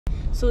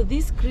So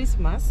this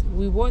Christmas,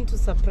 we want to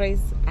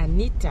surprise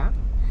Anita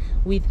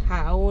with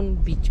her own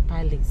beach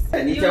palace.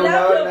 Anita, you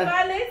love your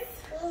palace?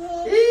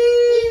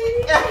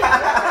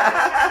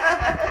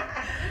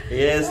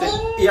 Yes.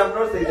 Yeah, I'm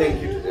not saying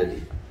thank you to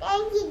Daddy.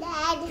 Thank you,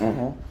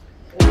 Dad.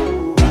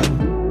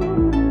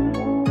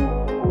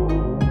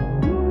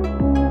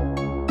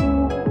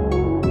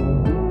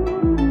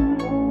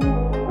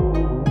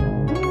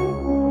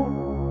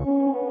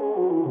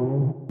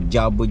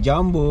 Jambo,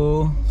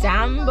 jambo.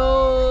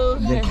 Jambo.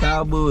 The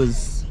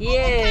Kabus.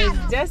 Yes,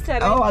 just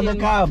arrived. Oh, and the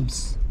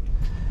Kabs.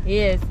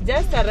 Yes,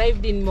 just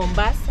arrived in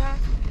Mombasa.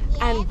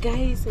 And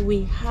guys,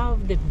 we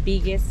have the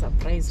biggest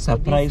surprise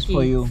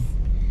For you.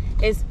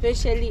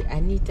 Especially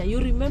Anita. You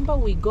remember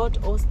we got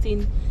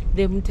Austin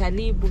the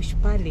Mtalii Bush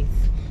Palace.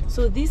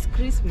 So this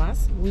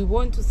Christmas, we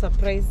want to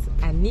surprise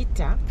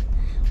Anita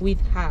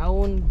with her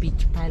own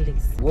beach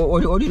palace.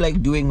 What do you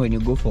like doing when you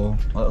go for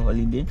a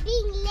holiday?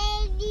 Being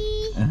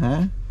lazy.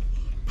 Uh-huh.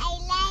 I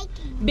like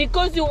it.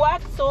 Because you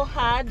work so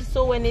hard,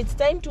 so when it's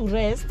time to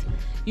rest,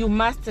 you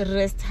must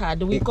rest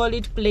hard. We call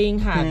it playing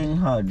hard. Playing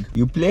hard.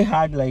 You play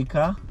hard like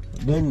her,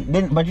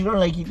 but you don't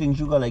like eating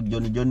sugar like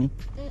Johnny.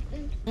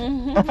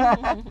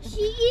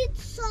 She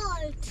eats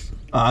salt.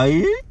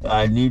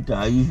 Anita,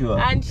 are you sure?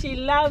 And she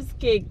loves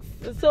cakes.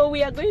 So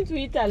we are going to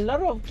eat a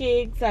lot of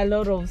cakes, a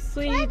lot of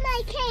sweets. Where's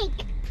my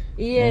cake?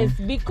 Yes,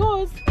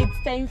 because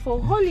it's time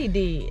for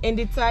holiday and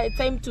it's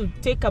time to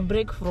take a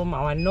break from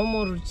our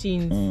normal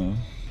routines.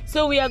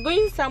 So we are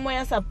going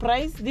somewhere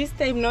surprise. This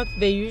time not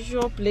the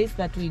usual place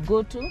that we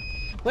go to.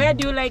 Where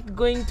do you like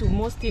going to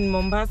most in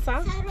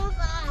Mombasa?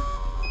 Sarova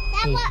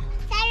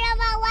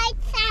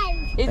White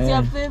Sands. It's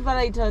your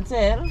favorite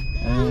hotel.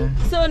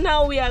 So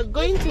now we are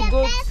going to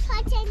go. The best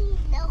hotel in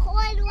the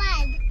whole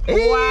world.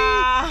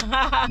 Wow.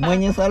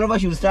 When you Sarova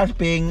should start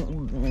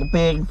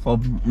paying for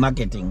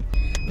marketing.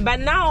 But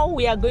now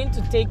we are going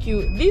to take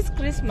you this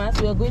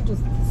Christmas. We are going to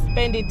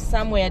spend it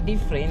somewhere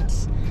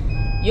different.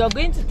 You are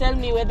going to tell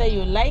me whether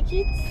you like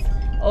it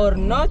or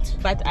not,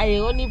 but I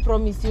only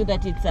promise you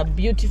that it's a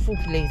beautiful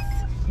place.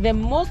 The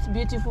most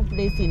beautiful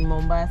place in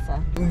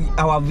Mombasa.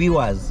 Our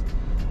viewers,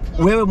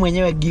 wewe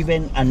mwenyewe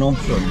given an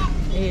option.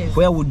 Yes.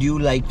 Where would you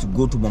like to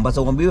go to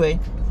Mombasa? Uambiwe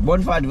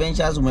Bonfire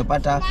Adventures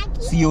umepata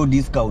CO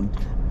discount.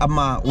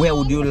 Ama where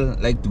would you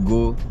like to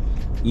go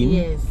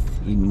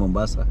in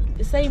Mombasa?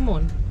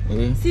 Simon,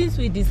 since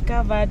we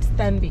discovered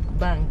Stanbic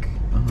Bank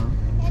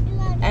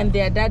and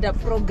their data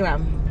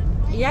program,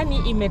 yani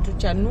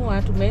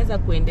imetuchanua, tumeweza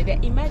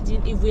kuendelea.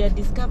 Imagine if we had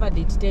discovered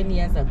it 10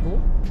 years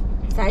ago,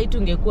 sahi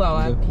tungekuwa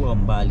wapi? Tungekuwa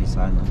mbali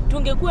sana.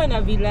 Tungekuwa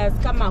na villas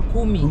kama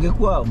 10.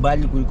 Tungekuwa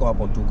mbali kuliko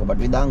hapo tuko, but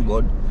we thank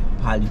God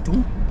hali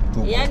tu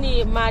tuko.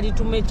 Yani mali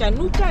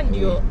tumechanuka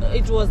ndio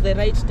it was the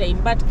right time.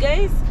 But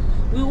guys,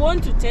 we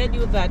want to tell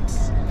you that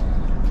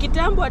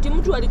kitambo ati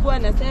mtu alikuwa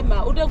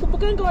anasema,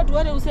 utakumbukanga watu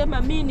wale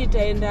usema mimi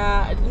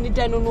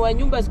nitanunua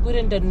nyumba siku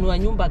ile nitanunua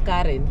nyumba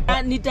Karen.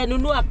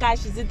 Nitanunua cash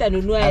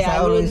sitanunua ya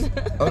loan.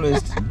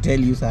 always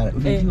tell you Sarah,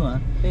 unajua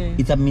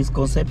it's a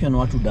misconception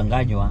watu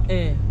danganywa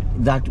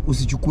that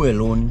usichukue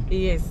loan.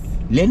 Yes.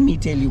 Let me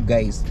tell you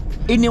guys,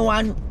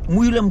 anyone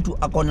yule mtu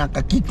akona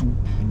kakitu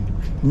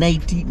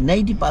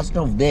 90%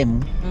 of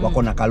them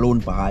wakona ka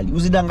loan pahali.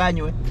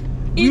 Usidanganywe.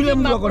 Yule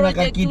mtu akona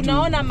kakitu.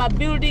 Tunaona ma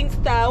buildings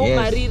town,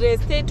 ma real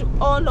estate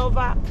all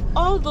over.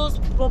 All those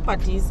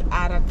properties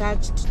are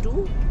attached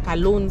to a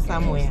loan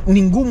somewhere.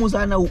 Ni ngumu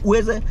sana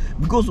uweze,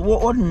 because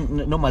what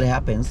normally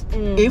happens,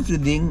 many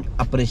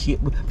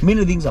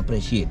things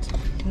appreciate.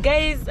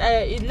 Guys,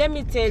 let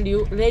me tell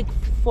you, like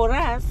for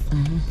us,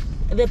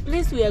 the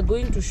place we are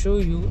going to show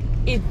you,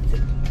 it's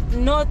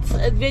not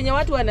venye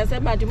watu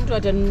wanasema ati mtu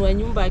atanunua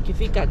nyumba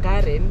akifika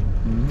Karen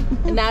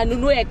na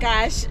anunue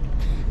cash.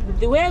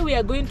 The way we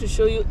are going to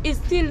show you is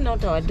still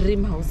not our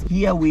dream house.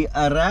 Here we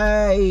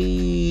arrive.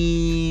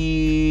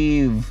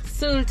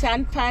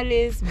 Sultan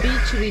Palace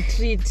Beach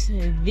Retreat.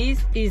 This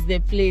is the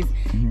place.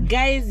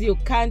 Guys, you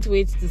can't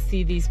wait to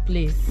see this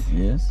place.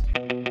 Yes.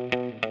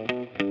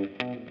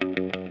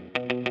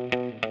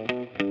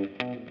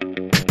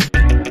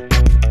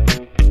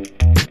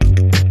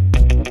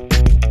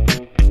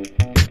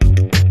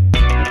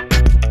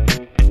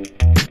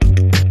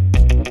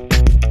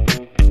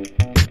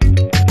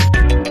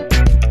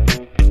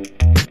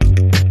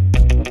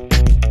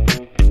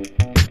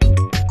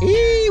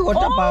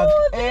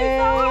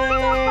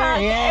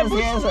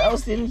 Yes,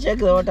 Austin, check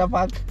the water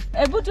park.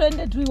 Ebu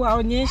tuende tu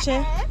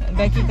waonyeshe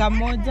dakika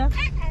moja.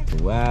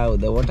 Wow,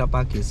 the water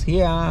park is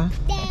here.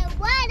 The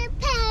water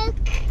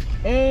park.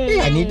 Hey,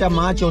 Anita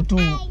macho too.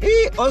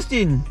 Hey,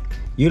 Austin,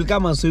 you'll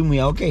come and swim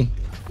here, okay?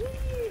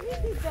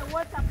 This is the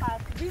water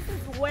park. This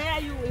is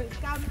where you will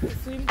come to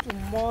swim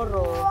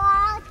tomorrow.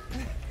 What?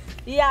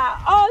 Yeah,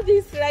 all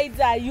these rides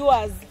are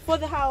yours for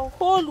the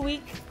whole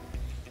week.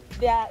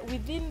 They are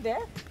within the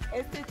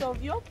estate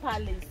of your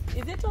palace.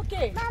 Is it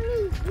okay?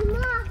 Mommy, you know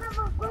I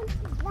have gone to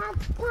that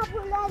Kabu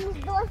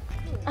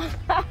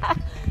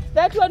and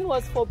That one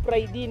was for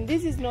Pride Inn.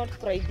 This is not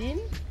Pride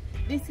Inn.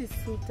 This is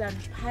Sultan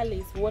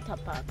Palace Water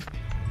Park.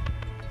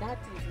 that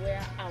is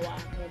where our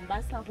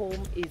Mombasa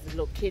home is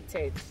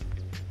located.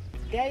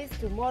 Guys,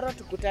 tomorrow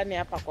tukutane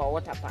hapa kwa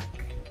water park.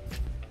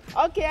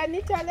 Okay,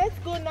 Anita, let's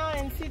go now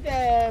and see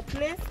the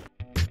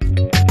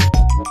place.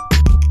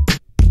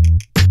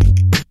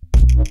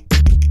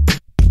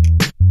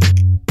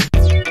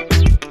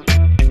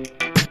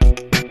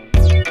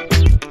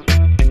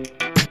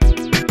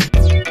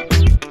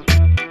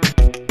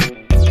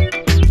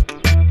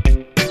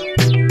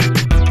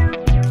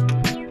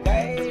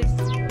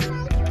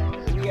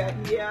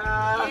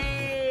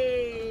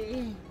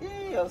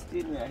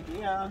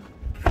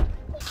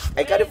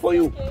 I carry for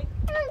you. Carry.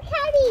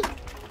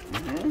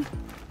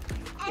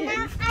 And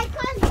I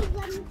can't do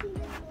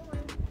anything.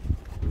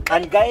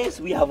 And guys,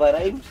 we have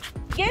arrived.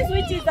 Guess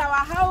which is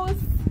our house?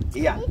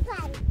 Yeah. This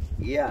one.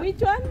 Yeah. Which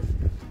one?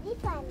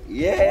 This one.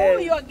 Yeah. Oh,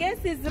 your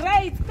guess is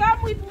right.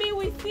 Come with me,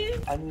 we see.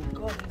 And we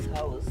call this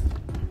house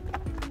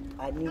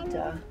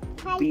Anita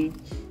Palace. Beach.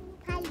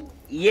 Palace.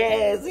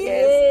 Yes, yes.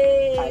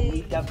 Yay.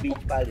 Anita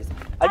Beach Palace.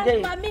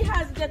 And Mommy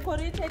has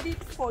decorated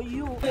it for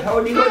you.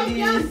 Howdy, howdy.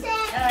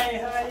 Hi,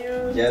 how are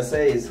you? Jesse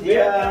is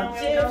here.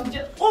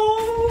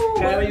 Oh,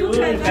 Karibuni,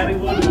 look at that.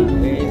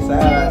 karibuni. Hey,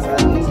 Sarah,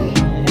 asante.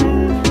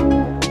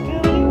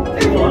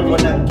 Everyone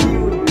gonna kill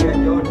you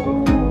and your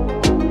dog.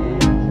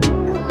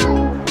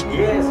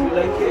 Yes, you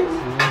like it?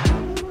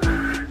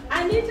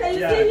 Anita, you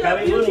Yeah, see your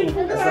karibuni.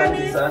 beautiful Asante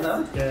palace? sana.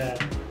 Yeah.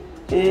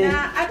 Na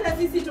hata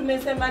sisi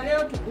tumesema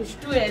leo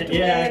tukushtue, Yeah,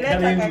 tumeleta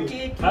karibu.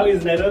 kakeki. How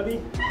is Nairobi?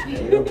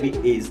 Nairobi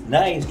is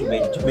nice.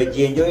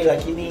 Tumejienjoy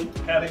lakini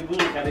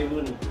Karibuni,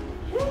 karibuni.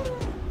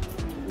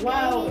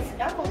 Wow.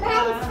 hey,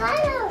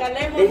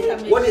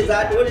 what is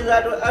that? What is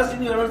that?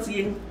 Asking you're not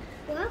seeing.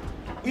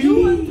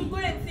 You want to go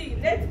and see?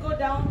 Let's go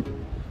down.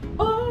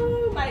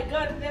 Oh my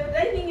God, the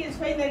dining is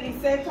finally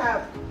set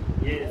up.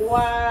 Yes.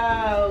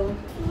 Wow.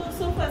 The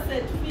sofa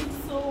set fits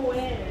so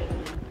well.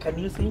 Can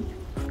you see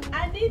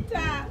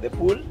Anita, the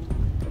pool?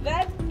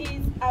 that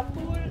is a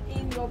pool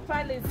in your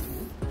palace.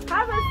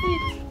 Have a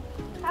seat.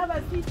 Have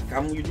a seat.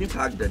 Come, you didn't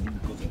hug daddy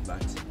because of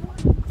that.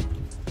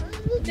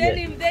 Tell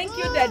him thank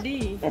you,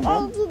 Daddy. Thank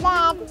you,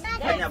 Dad.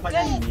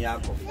 Fanya nini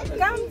yako?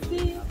 Come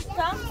see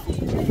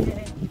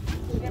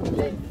the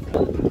place.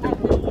 Look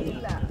at the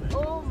villa.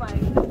 Oh my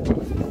God.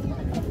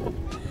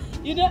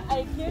 You know,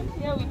 I came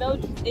here without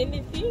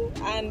anything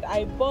and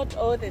I bought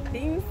all the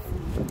things,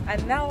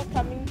 and now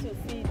coming to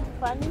see it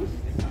furnished,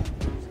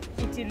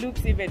 it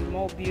looks even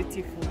more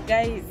beautiful.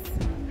 Guys,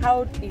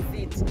 how is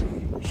it?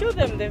 Show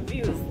them the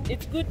views.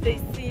 It's good they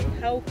see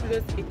how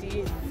close it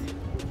is.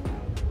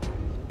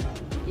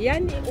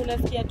 Yani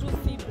unasikia tu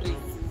sea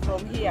breeze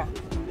from here.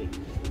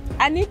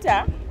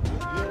 Anita,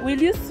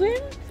 will you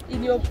swim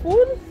in your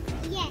pool?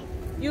 Yes.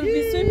 You'll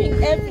be swimming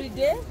every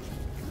day.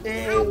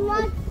 I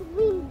want to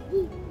swim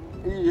deep.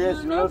 Yes,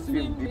 You you not not swim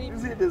swim deep. deep. You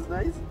see this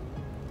nice?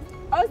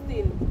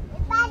 Austin,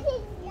 That is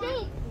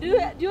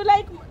deep. do you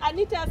like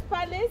Anita's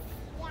palace?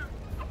 Yeah.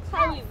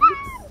 How is it?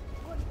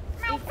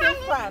 My It's so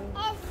fun.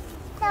 palace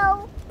is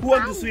so Who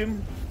want to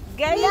swim?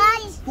 Guys,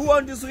 Not Who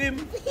want to swim?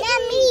 me.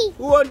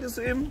 Who want to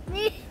swim?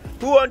 Me.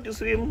 Who want to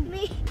swim?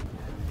 Me.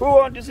 Who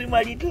want to swim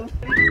a little?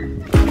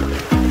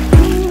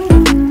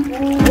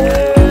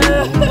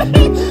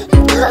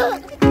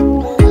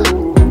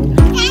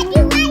 Daddy,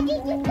 why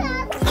did you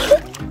come?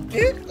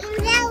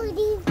 Now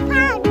these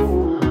pants.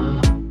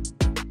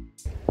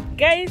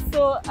 guys,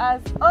 so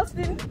as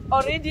Austin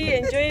already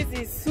enjoys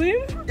his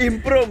swim,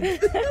 Impromptu.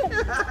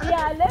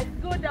 yeah, let's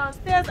go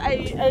downstairs.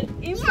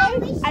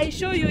 Inside, I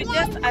show you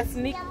just a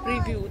sneak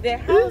preview. The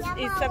house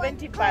is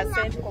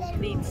 70%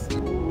 complete.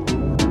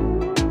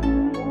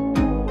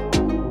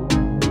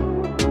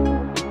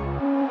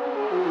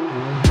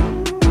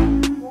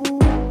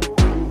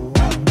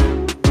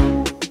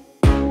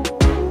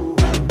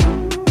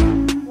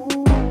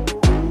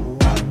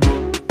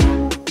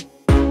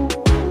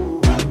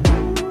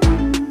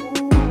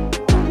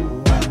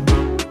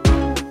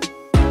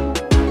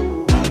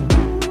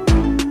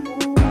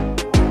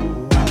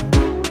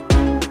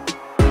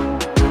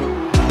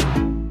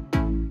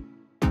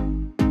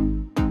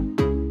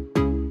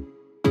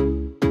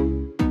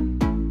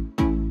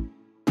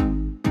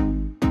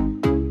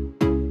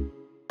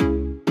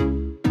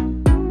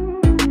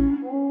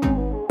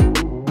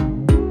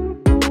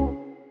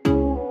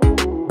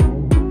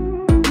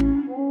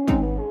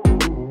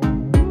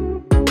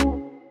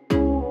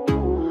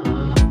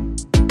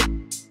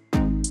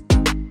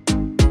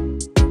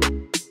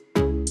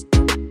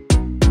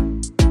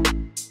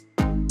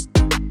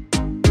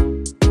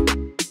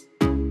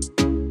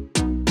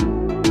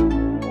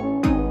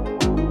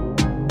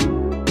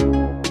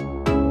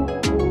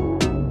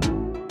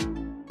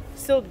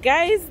 So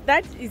guys,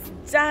 that is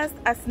just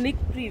a sneak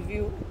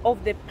preview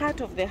of the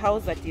part of the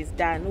house that is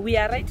done. We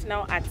are right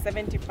now at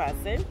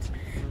 70%,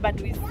 but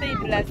we said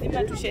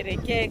lazima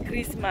tusherehekee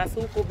Christmas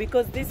huko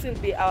because this will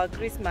be our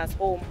Christmas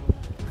home.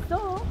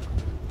 So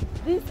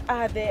these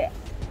are the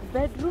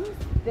bedrooms.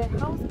 The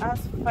house has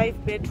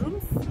 5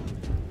 bedrooms.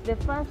 The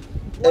first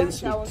one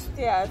Ensuite.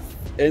 downstairs.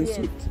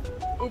 Ensuite.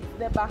 It's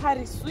the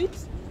Bahari suite.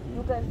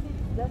 You can see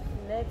it's just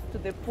next to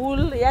the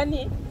pool.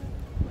 Yani,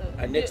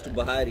 And next to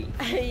Bahari.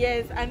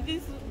 yes, and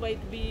this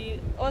might be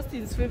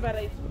Austin's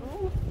favorite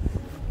room.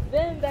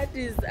 Then that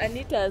is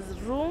Anita's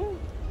room.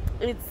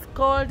 It's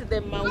called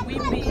the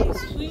Mawimbi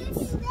Suite.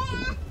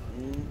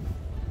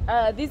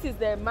 This is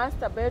the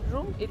master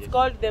bedroom. It's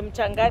called the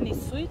Mchangani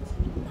Suite.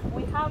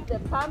 We have the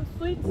Palm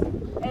Suite,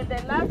 and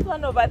the last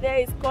one over there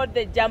is called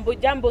the Jambo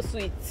Jambo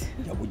Suite.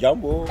 Jambo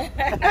Jambo.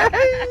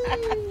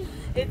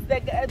 It's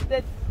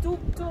the two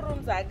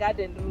rooms are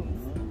garden rooms.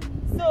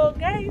 So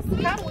guys,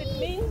 come with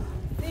me,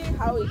 see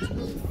how it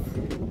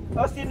looks.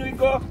 Austin, we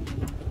go.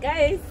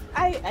 Guys,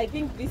 I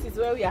think this is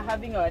where we are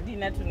having our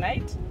dinner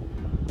tonight.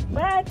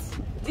 But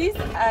this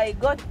I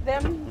got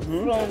them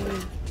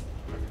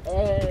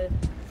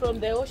from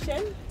the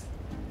ocean.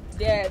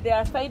 They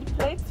are side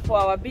plates for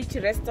our beach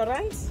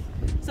restaurants.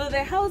 So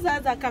the house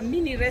has like a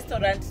mini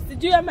restaurant.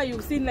 Did you ever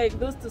you've seen like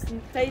those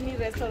tiny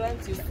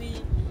restaurants you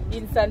see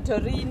in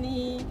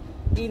Santorini,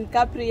 in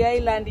Capri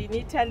Island, in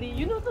Italy?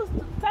 You know those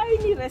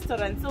tiny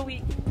restaurants. So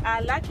we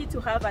are lucky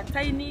to have a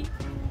tiny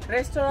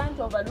restaurant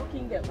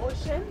overlooking the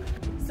ocean.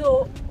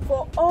 So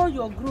for all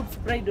your groups,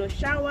 bridal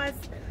showers,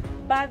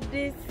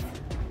 birthdays,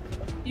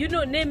 you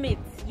know, name it.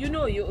 You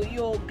know,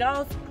 your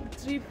girls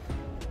trip,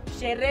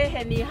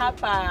 sherehe ni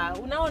hapa.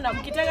 Unaona,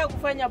 mkitaka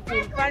kufanya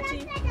pool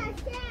party,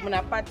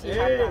 mna party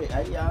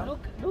hapa.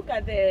 Look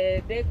at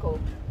the deco.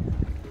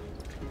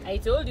 I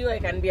told you I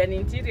can be an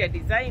interior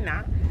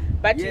designer,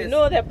 but yes, you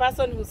know the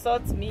person who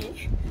sorts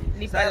me,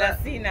 ni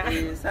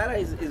Palasina. Sarah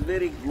is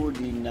very good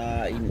in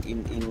that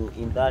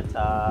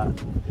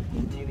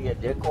interior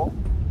deco.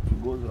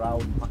 Goes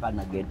round mpaka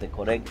na get the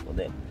correct for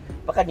them.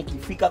 Mpaka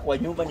nikifika kwa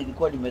nyumba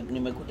nilikuwa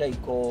nimekuta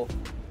iko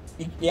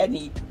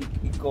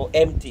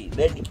empty.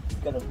 Then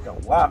nikifika nakuta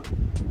wow,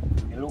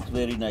 it looks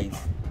very nice.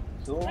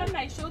 So when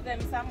I show them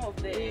some of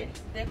the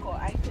deco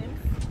items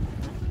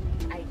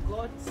I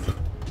got,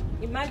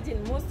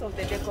 imagine most of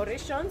the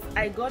decorations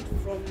I got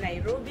from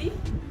Nairobi.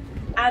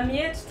 I'm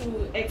yet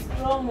to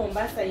explore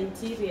Mombasa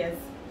interiors.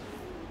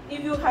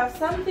 If you have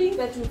something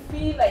that you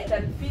feel I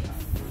can fix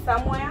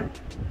somewhere,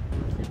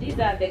 these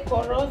are the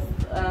corals.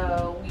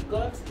 We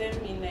got them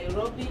in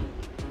Nairobi.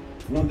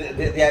 No,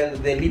 they are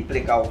the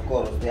replica of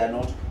corals. They are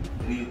not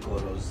real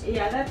corals.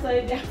 Yeah, that's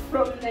why they are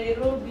from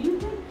Nairobi.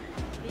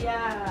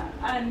 Yeah,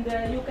 and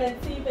you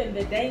can see even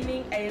the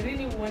dining. I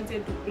really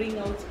wanted to bring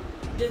out.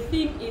 The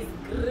theme is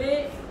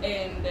grey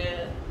and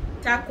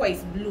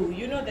turquoise blue.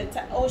 You know the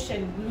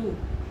ocean blue.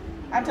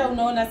 Hata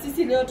unaona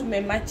sisi leo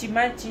tumemachi.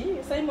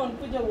 Simon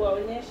kuja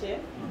uwaonyeshe.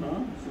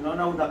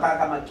 Unaona unakaa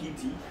kama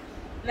kiti.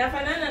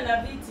 Nafanana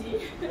na viti.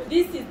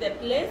 This is the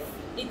place.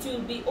 It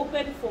will be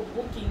open for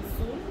booking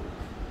soon.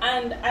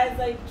 And as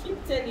I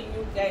keep telling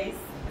you guys,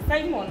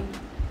 Simon,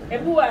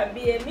 hebu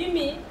waambie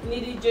mimi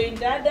nilijoin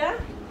dada,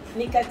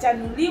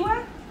 nikachanuliwa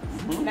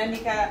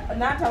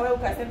na hata wewe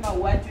ukasema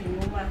uachu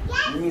nyuma.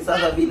 Mimi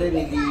sasa vile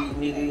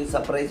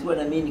nilisurprisewa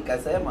na mimi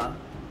nikasema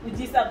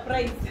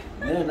ujisurprise.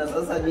 Na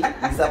sasa ni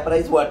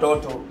surprise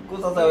watoto.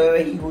 Kwa sasa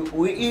wewe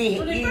hii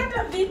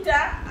ulipata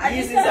vita,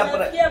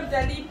 alisikia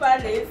mtalii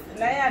palace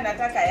na yeye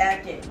anataka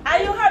yake.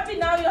 Are you happy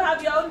now you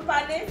have your own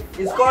palace?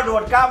 It's called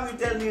what? Come you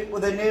tell me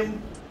the name.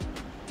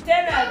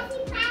 Tell us.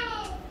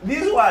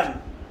 This one.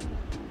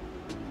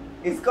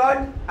 It's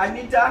called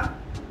Anita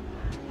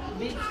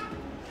Beach.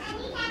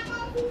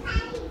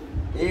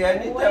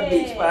 Anita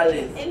Beach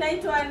Palace.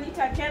 Inaitwa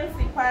Anita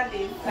Kelsey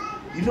Palace.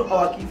 You know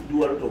our kids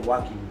do a lot of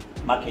work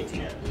in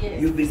marketing.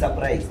 Yes. You'll be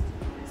surprised.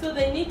 So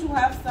they need to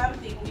have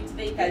something which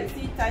they can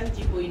see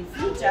tangible in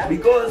future.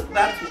 Because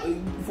that's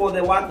for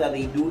the work that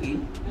they do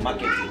in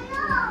marketing.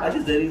 That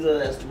is the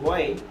reason as to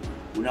why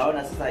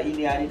unaona sasa hii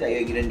ni Anita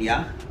yegrendi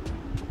ya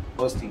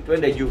Austin.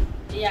 Twende juu.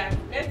 Yeah,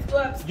 let's go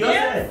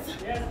upstairs.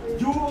 Yes.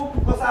 Juu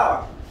kuko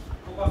sawa?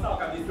 Kuko sawa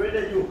kabisa.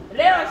 Twende juu.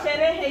 Leo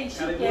sherehe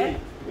ishike.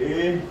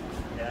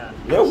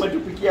 Leo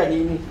umetupikia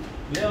nini?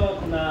 Leo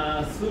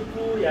kuna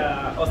supu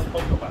ya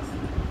octopus.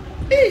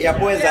 Ya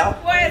pweza.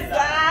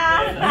 Pweza.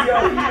 Hiyo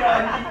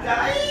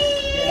Anita.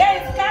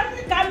 Guys,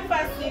 come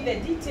first see the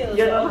details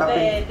of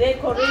the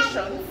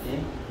decorations.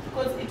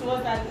 Because it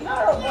was a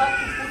lot of work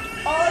to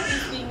put all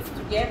these things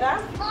together.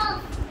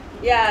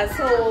 Yeah,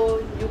 so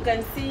you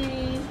can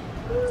see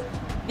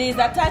there's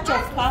a touch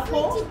of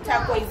purple,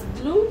 turquoise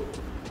blue,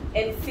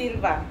 and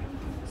silver.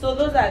 So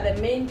those are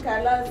the main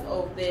colors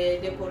of the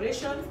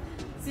decorations.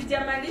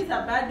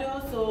 Sijamaliza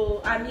bado,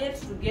 so I'm yet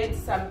to get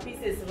some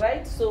pieces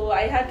right. So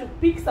I had to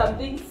pick some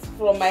things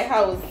from my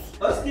house.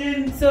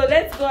 Austin. So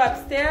let's go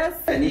upstairs.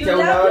 Anita, you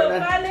love your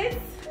palace?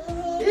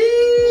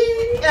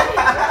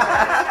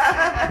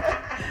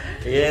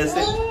 Yes,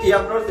 you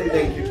have not said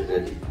thank you to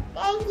Daddy.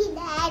 Thank you,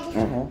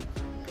 Dad.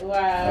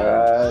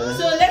 Wow.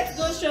 So let's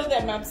go show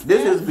them upstairs.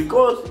 This is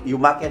because you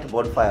market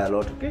bonfire a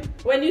lot, okay?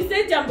 When you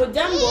say Jambo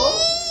Jambo,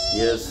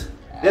 yes.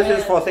 This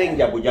is for saying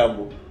Jambo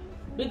Jambo.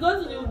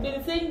 Because you've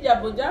been saying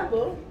Jambo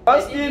Jambo,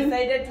 Austin, you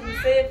decided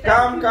to say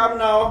come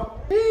now.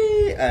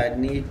 Hey,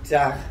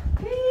 Anita.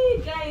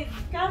 Hey guys,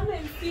 come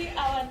and see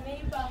our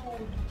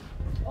neighborhood.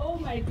 Oh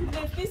my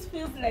goodness, this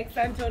feels like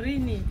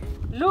Santorini.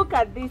 Look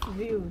at this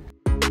view.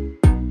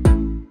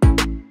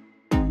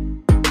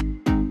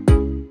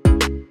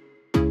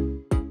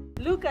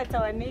 Look at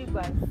our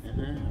neighbors.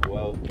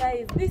 Wow.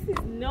 Guys, this is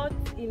not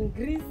in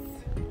Greece.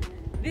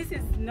 This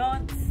is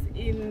not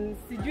in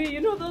Sijui.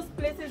 You know those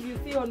places you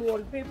see on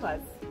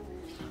wallpapers?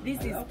 This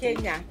is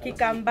Kenya,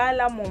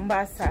 Kikambala,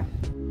 Mombasa.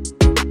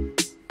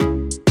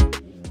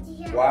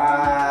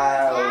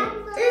 Wow.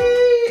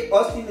 Hey,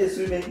 Austin is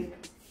swimming.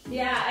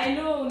 Yeah, I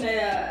know.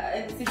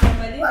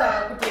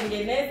 Sijamaliza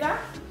kutengeneza.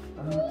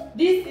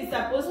 This is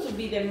supposed to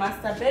be the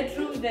master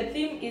bedroom. The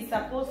theme is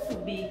supposed to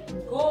be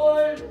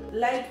gold,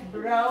 light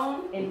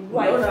brown, and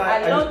white.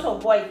 A lot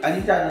of white.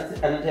 Anita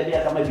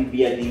anatembea kama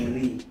bibi ya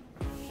Diri.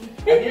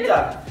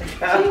 Anita,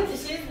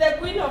 She's the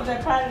queen of the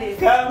palace.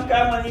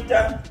 come,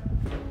 Anita.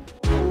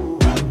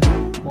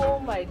 Oh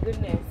my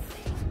goodness.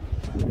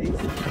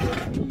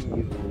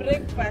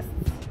 Breakfast.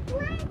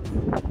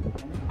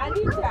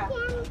 Anita,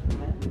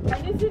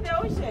 can you see the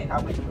ocean?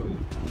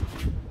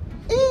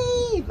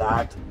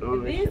 That.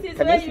 This is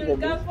where you will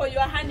come for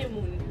your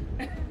honeymoon.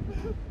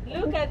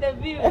 Look at the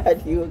view.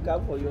 You will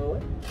come for your.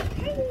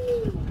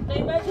 Now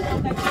imagine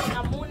I'm catching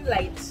a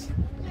moonlight.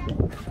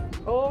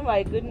 Oh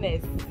my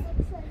goodness.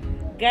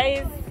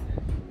 Guys,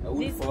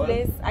 this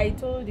place, I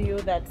told you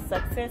that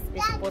success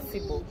is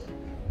possible.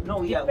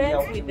 No,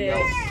 Depends with the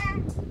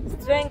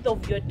strength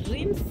of your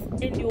dreams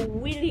and your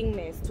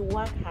willingness to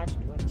work hard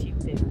to achieve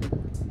them.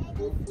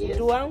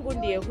 Mtu wangu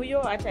ndiye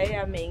huyo, hata yeye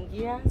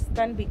ameingia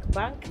Stanbic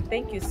Bank.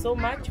 Thank you so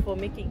much for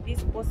making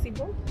this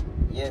possible.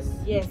 Yes.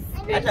 Yes,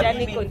 the Hata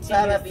journey mimi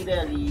Sara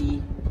continues.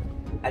 vile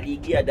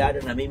aliingia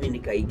dada na mimi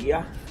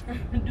nikaigia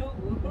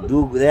Ndugu.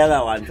 ndugu, the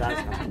other one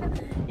sasa.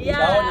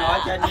 Nikaona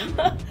wacha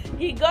Yeah.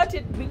 He got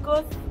it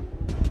because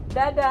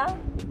dada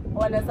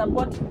wana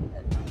support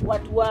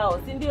watu wao,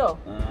 si ndio?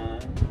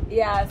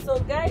 Yeah, so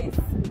guys,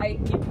 I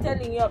keep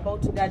telling you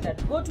about dada.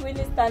 Go to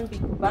any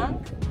Stanbic Bank,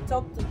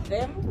 talk to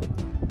them.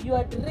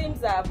 Your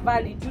dreams are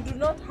valid. You do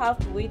not have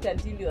to wait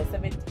until you are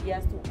 70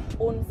 years to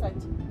own such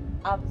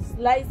a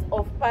slice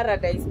of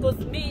paradise. Because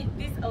me,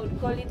 this I would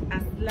call it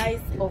a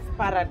slice of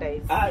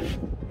paradise.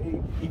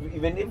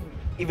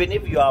 Even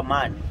if you are a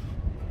man,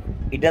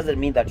 it doesn't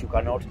mean that you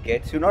cannot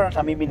get. You know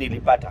hata mimi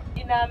nilipata.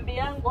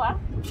 Inaambiangwa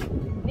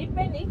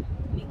nipe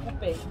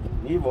nikupe.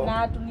 Hivyo.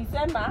 Na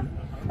tulisema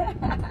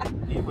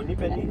Hivyo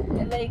nipeni.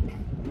 like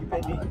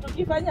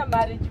tukifanya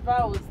marriage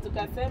vows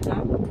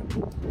tukasema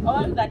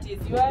all that is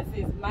yours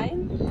is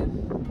mine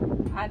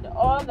and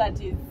all that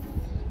is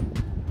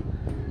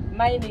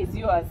mine is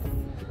yours.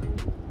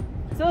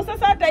 So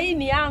sasa hata hii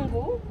ni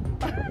yangu.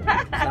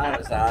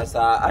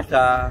 Sasa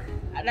hata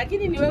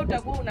Lakini ni wewe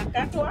utakuwa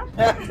unakatwa.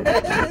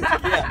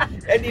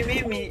 Yaani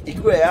mimi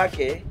ikiwa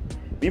yake,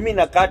 mimi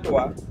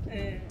nakatwa.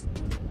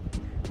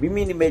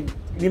 Mimi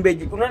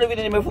unaona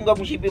vile nimefunga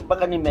mshipi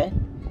mpaka nime.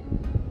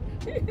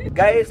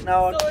 Guys,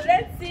 now So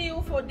let's see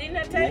you for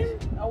dinner time.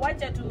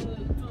 Wacha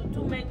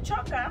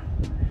tumechoka.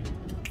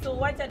 So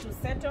wacha to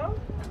settle.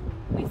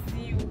 We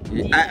see you.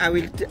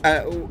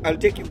 I'll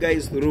take you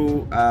guys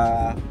through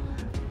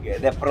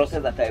the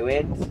process that I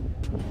went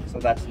so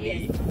that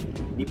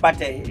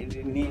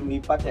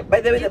nipate.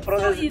 By the way, the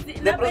process is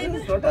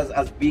not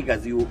as big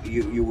as you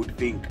would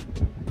think.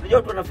 Unajua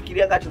watu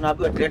wanafikiria kama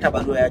tunaambiwa tuleta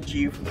barua ya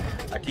chief,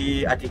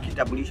 ati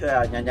kitambulisho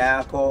ya nyanya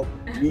yako.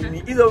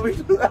 Hizo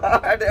vitu.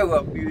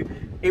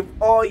 If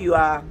all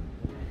your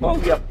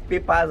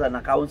papers and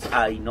accounts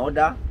are in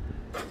order,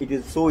 it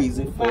is so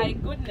easy My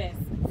goodness.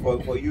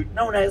 for you.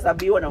 Na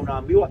unahesabiwa na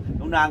unaambiwa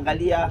na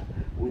unaangalia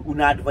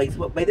una advice.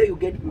 By the way, you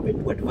get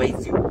to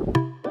advise you.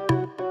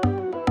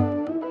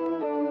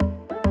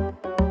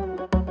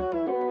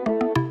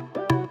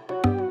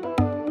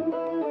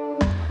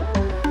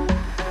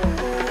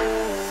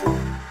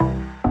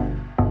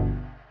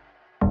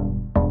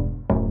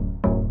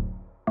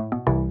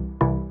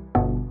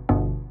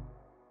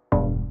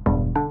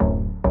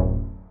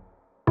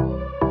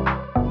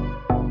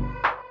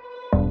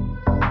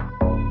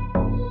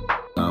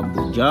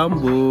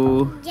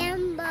 Jambo.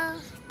 Jumbo.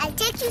 I'll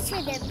take you to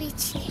the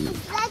beach.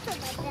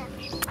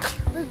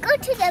 We'll go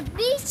to the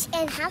beach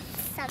and have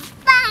some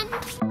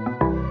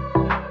fun.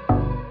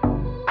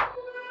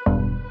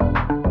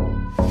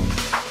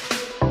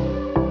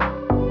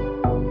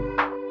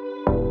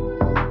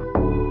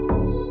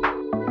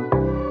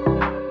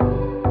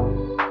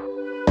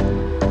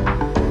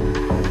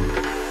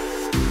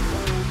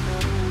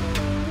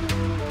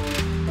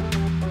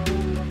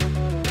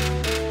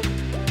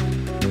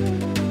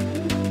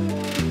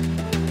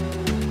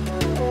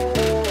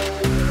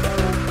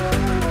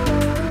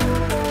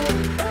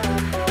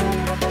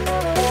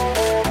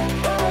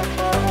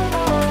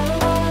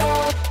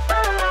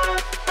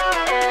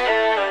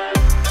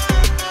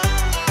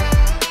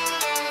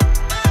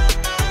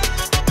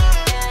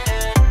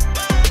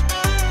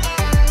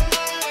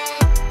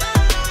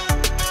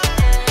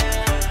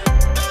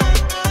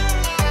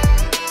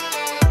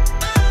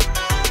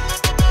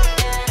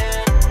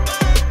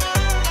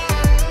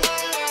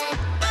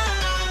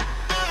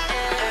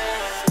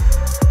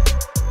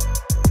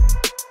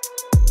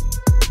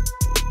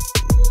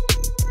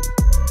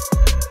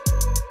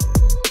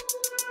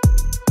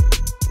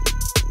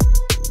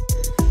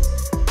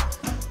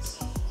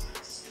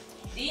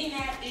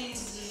 Dinner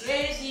is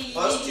ready.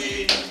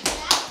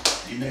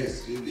 Dinner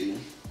is ready.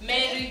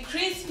 Merry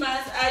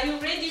Christmas. Are you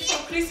ready for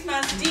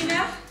Christmas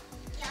dinner?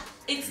 Yeah.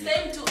 It's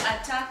time to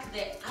attack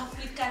the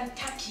African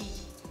turkey.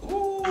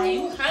 Ooh. Are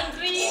you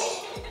hungry?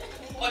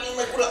 Kwani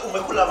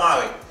umekula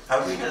mawe?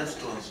 Have you eaten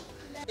stones?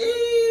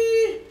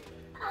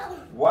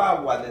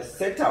 Wow, what the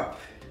setup.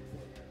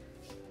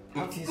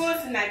 Of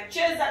course,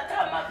 nacheza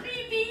kama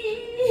bibi.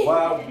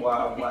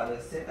 Wow,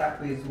 the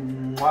setup is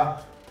mwah.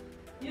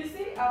 You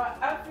see our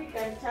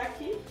African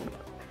turkey?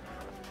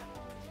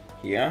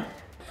 Yeah.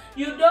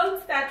 You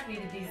don't start with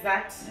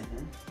dessert.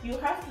 You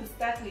have to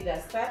start with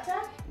a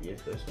starter. Yes,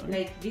 that's one.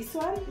 Like this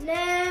one.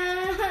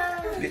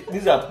 No.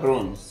 These are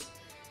prawns.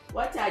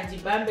 What are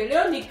Jibambe?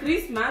 Leo ni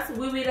Christmas.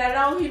 We will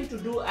allow him to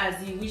do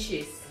as he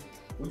wishes.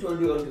 Which one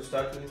do you want to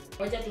start with?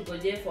 Wacha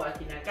tugoje for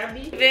akina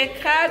Kabi. The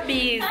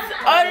Kabis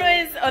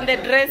always on the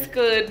dress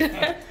code.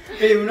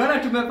 Hey, unaona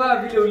tumevaa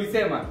vile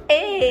ulisema?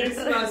 Hey.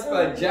 Christmas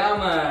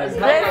pajamas.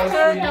 Dress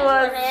code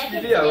was.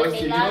 Ndio,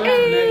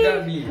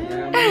 tunaenda mimi.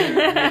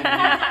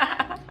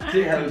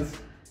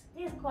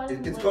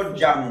 It's called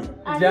jamu.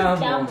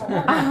 Jamu.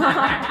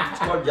 It's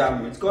called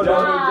jamu. It's called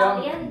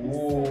Jamu.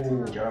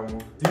 Ooh,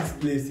 jamu. This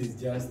place is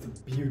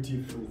just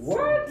beautiful.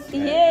 What?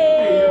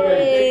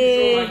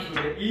 Yay!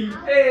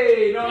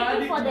 Hey, no,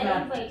 Thank you for the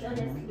Anita. invite,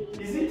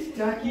 honestly. Is it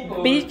turkey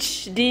or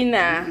Beach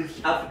dinner.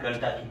 African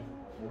turkey.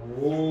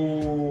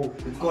 Oh,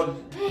 It's called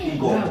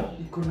Ingo.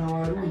 iko na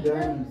waru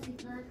ndani.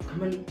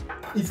 Kama ni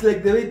it's like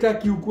the way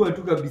turkey ukua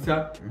tu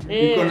kabisa.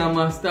 Eh. Iko na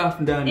mastaff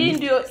ndani. Hii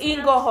ndio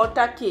Ingo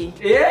hotaki.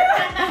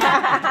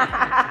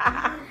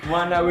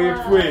 Mwana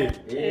wefwe.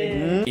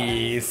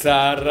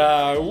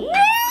 Sara.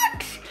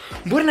 What?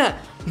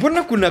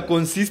 Mbona kuna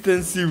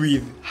consistency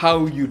with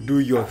how you do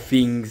your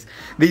things.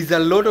 There's a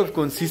lot of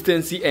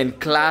consistency and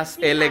class,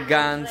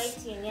 elegance.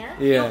 Writing, yeah?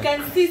 Yeah. You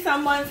can see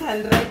someone's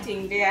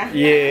handwriting there.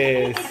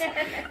 Yes.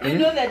 You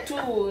know the two,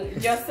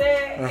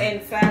 Jose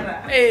and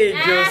Sarah. Hey,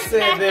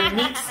 Jose, the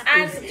mix.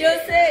 And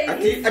Jose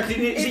is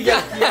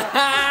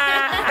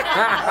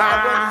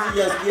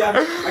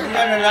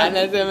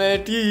Anasema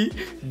eti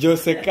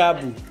Jose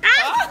Kabu.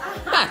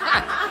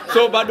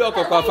 So bado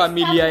wako kwa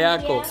familia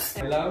yako.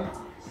 Love,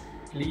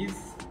 please.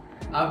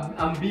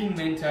 I'm being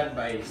mentored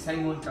by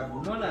Simon Kabu.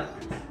 Unaona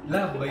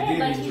love by the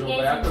way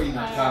nyumba yako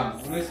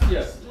inakam.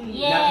 Umesikia?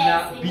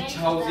 Na beach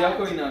house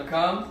yako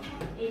inakam.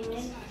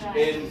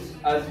 And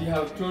as we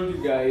have told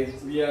you guys,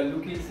 we are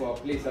looking for a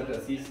place at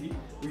Assisi.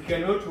 We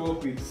cannot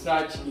work with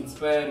such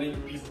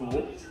inspiring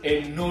people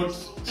and not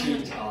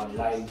change our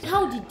lives.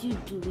 How did you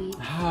do it?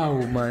 How,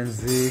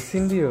 manze?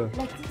 Sindio?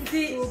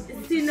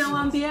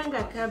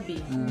 Sinawambianga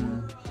Kabi.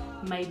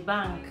 My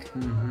bank.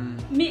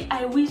 Me,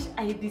 I wish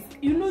I did.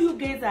 You know, you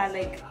guys are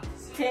like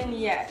 10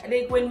 years.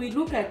 Like when we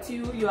look at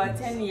you, you are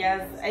 10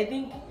 years. I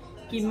think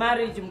ki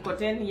marriage mko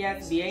 10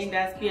 years behind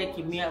us. Pia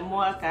ki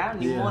mwaka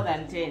ni more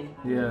than 10.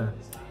 Yeah.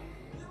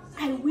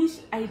 I wish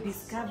I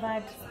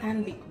discovered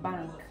Stanbic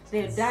Bank,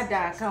 the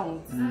dada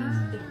account.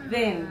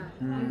 Then,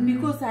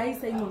 because I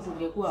Simon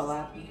tungekuwa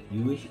wapi?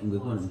 You wish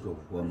ungekuwa na mtu wa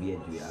kukuambia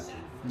juu yake.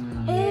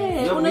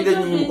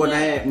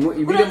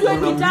 Unajua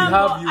kitambo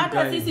have you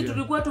hata guys, sisi yeah.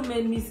 tulikuwa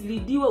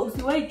tumemislidiwa,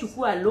 usiwahi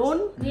chukua loan.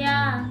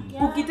 Yeah.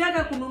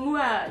 Ukitaka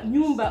kununua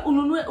nyumba,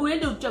 ununue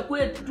uende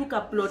uchukue tu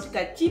ka plot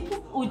ka cheap,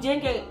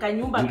 ujenge ka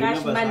nyumba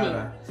cash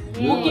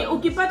money.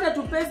 Ukipata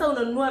tu pesa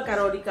unanunua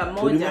karoli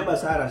kamoja. Remember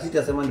Sarah,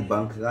 sitasema ni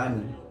bank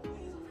gani.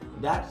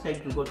 That side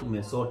tulikuwa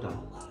tumesota.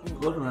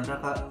 Tulikuwa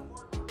tunataka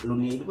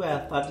loan ilikuwa ya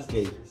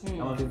 30k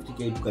ama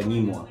 50k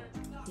tukanyimwa.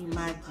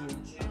 Imagine.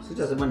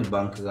 Sitasema ni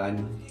bank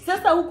gani.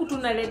 Sasa huku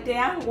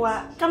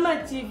tunaleteangwa kama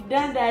chief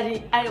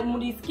dandari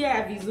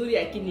mlisikia vizuri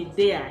akini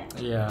there.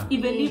 Yeah.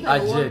 Even if I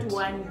want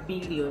 1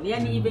 billion,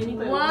 yani even if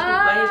I want to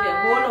buy the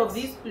whole of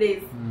this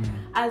place,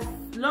 as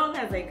long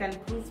as I can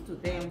prove to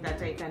them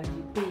that I can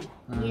repay,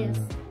 Yes.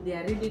 they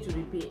are ready to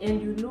repay.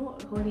 And you know,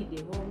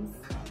 holiday homes,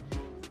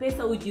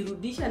 pesa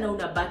ujirudisha na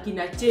unabaki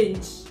na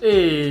change.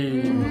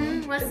 Hey.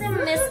 Wase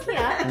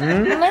mmesikia?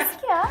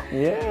 Mmesikia?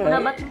 Yeah.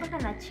 Unabaki mpaka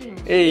na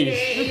change.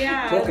 Hey.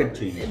 Yeah. Pocket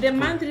change. The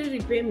monthly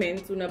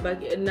repayments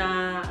unabaki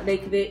na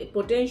like the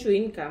potential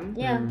income.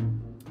 Yeah.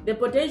 The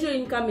potential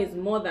income is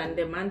more than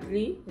the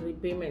monthly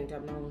repayment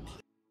amount.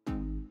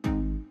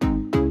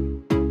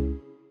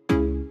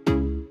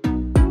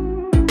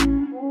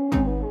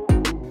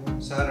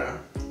 Sarah,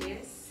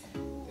 Yes.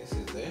 this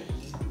is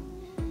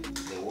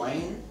the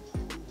wine.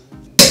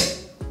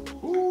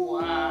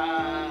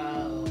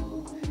 Wow.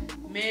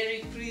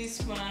 Merry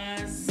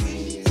Christmas.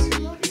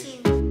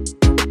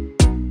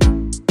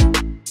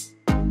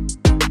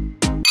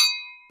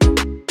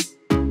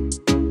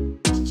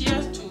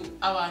 Cheers to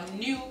our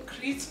new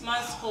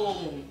Christmas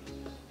home.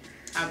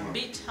 A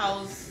beach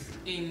house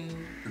in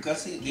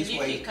Because see, this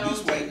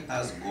Kilifi wine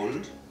has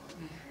gold.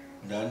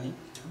 Dani.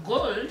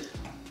 Gold.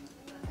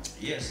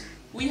 Yes.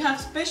 We have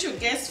special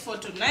guests for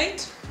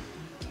tonight,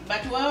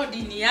 but wao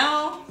dini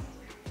yao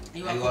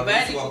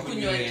iwakubali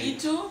kukunywa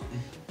kitu.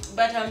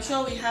 But I'm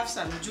sure we have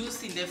some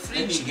juice in the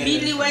fridge.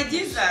 Billy wa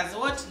Jesus,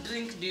 what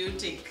drink do you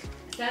take?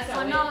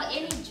 For now,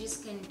 any juice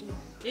can do.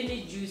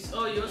 Any juice?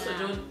 Oh, you also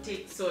don't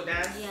take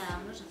sodas? Yeah,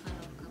 I'm not a fan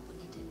of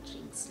carbonated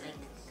drinks like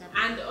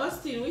Kabus. And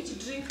Austin, which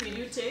drink will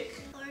you take?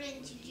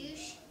 Orange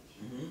juice.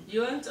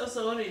 You want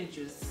also orange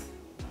juice?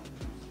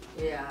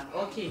 Yeah,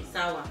 okay,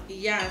 sawa.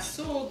 Yeah,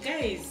 so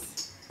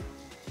guys,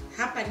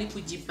 hapa ni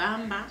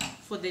kujibamba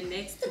for the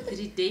next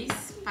 3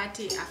 days,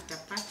 party after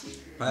party.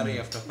 Party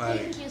after party.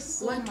 Thank you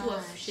so Watu much.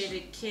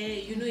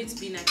 washerekee. You know, it's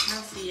been a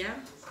tough year.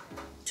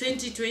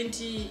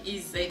 2020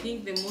 is, I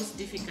think, the most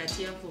difficult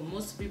year for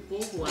most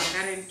people who are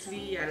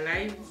currently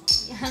alive.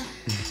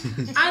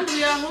 And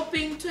we are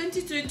hoping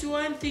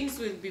 2021 things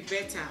will be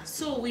better.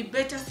 So we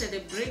better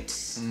celebrate.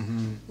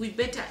 We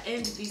better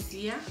end this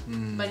year.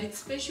 But it's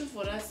special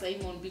for us,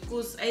 Simon,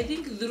 because I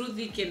think through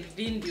thick and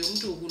thin ndio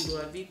mtu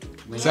hugundua vitu.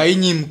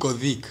 Saini mko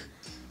thick.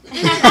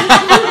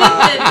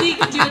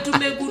 Thick ndio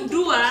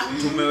tumegundua.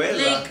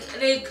 Tumeweza.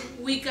 Like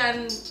we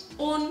can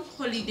own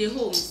holiday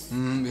homes.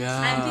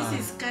 Yeah. And this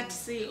is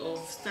courtesy of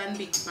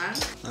Stanbic Bank.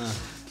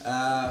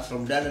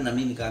 From Dada na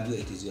mimi nikaambiwa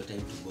it is your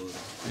time to borrow.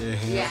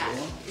 Yeah.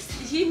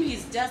 Him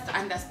is just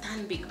under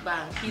Stanbic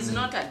Bank. He's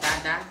not a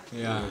dada.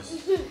 Yeah.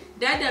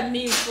 Dada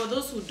means, for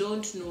those who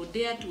don't know,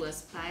 dare to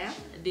aspire,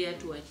 dare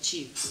to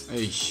achieve.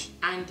 Eish.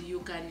 And you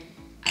can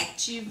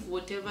achieve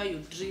whatever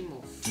you dream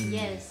of.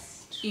 Yes.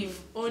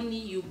 If only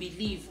you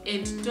believe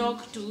and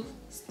talk to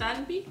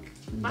Stanbic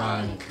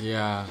Bank.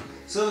 Yeah.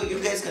 So you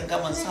guys can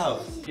come and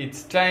serve.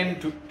 It's time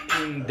to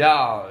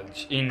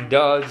indulge.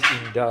 Indulge.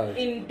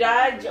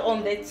 Indulge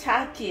on the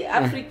turkey,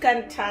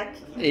 African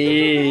turkey.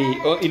 Hey,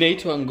 oh,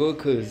 inaitwa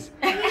ngokos.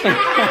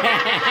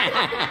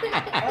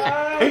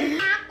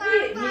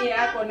 Mimi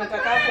hapo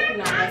nataka hapo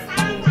kuna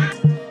maskini.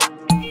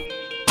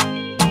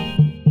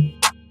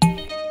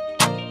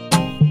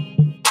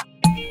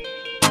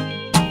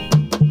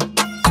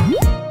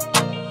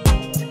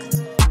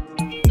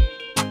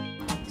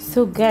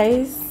 So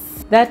guys,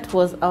 that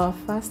was our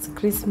first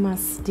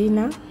Christmas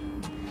dinner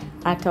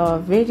at our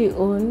very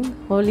own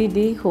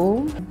holiday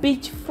home,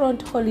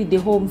 beachfront holiday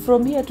home.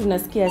 From here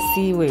tunasikia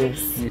sea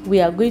waves.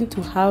 We are going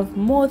to have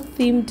more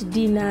themed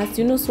dinners,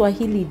 you know,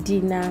 Swahili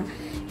dinner,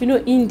 you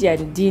know,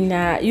 Indian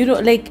dinner, you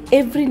know, like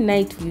every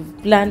night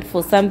we've planned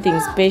for something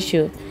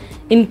special,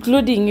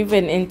 including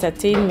even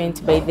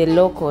entertainment by the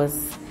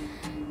locals.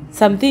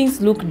 Some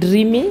things look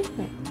dreamy.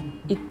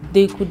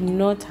 They could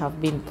not have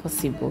been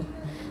possible.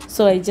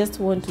 So I just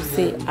want to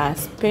say a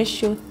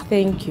special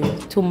thank you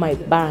to my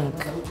bank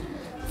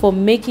for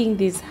making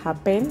this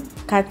happen,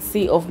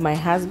 courtesy of my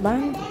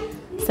husband,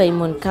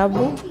 Simon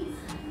Kabu.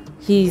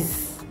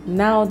 He's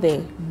now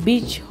the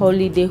beach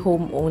holiday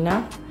home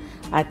owner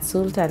at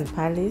Sultan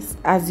Palace.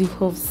 As you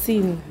have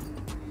seen,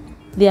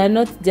 they are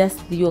not just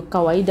your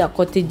kawaida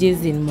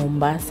cottages in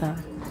Mombasa.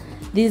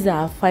 These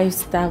are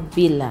 5-star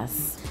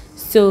villas.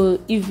 So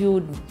if you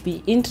would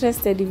be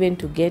interested even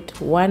to get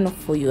one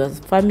for your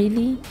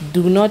family,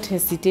 do not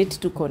hesitate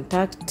to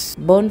contact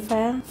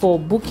Bonfire for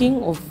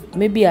booking of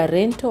maybe a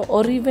rental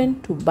or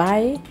even to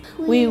buy.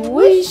 We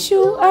wish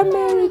you a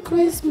Merry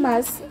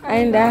Christmas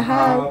and a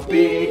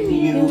Happy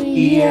New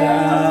Year.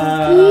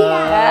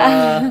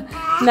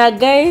 Na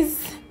guys,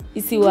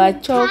 isiwa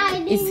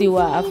choke,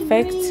 isiwa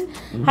affect.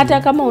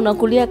 Hata kama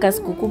unakulia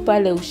kasikuku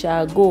pale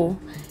ushago,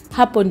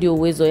 hapo ndio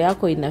uwezo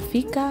yako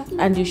inafika,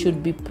 and you should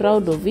be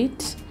proud of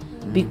it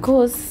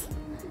because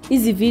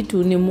hizi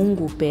vitu ni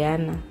Mungu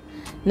peana.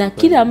 Na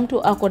kila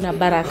mtu ako na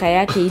baraka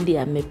yake ili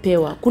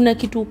amepewa. Kuna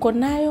kitu uko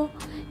nayo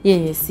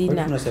yenye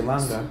sina.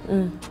 Tunasemanga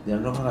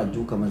zinatoka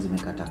juu kama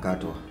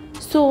zimekatakatwa.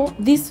 So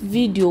this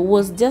video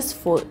was just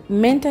for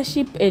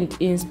mentorship and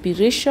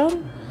inspiration,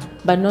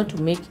 but not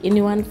to make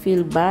anyone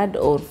feel bad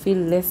or feel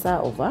lesser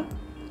of a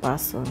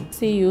person.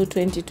 See you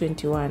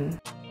 2021.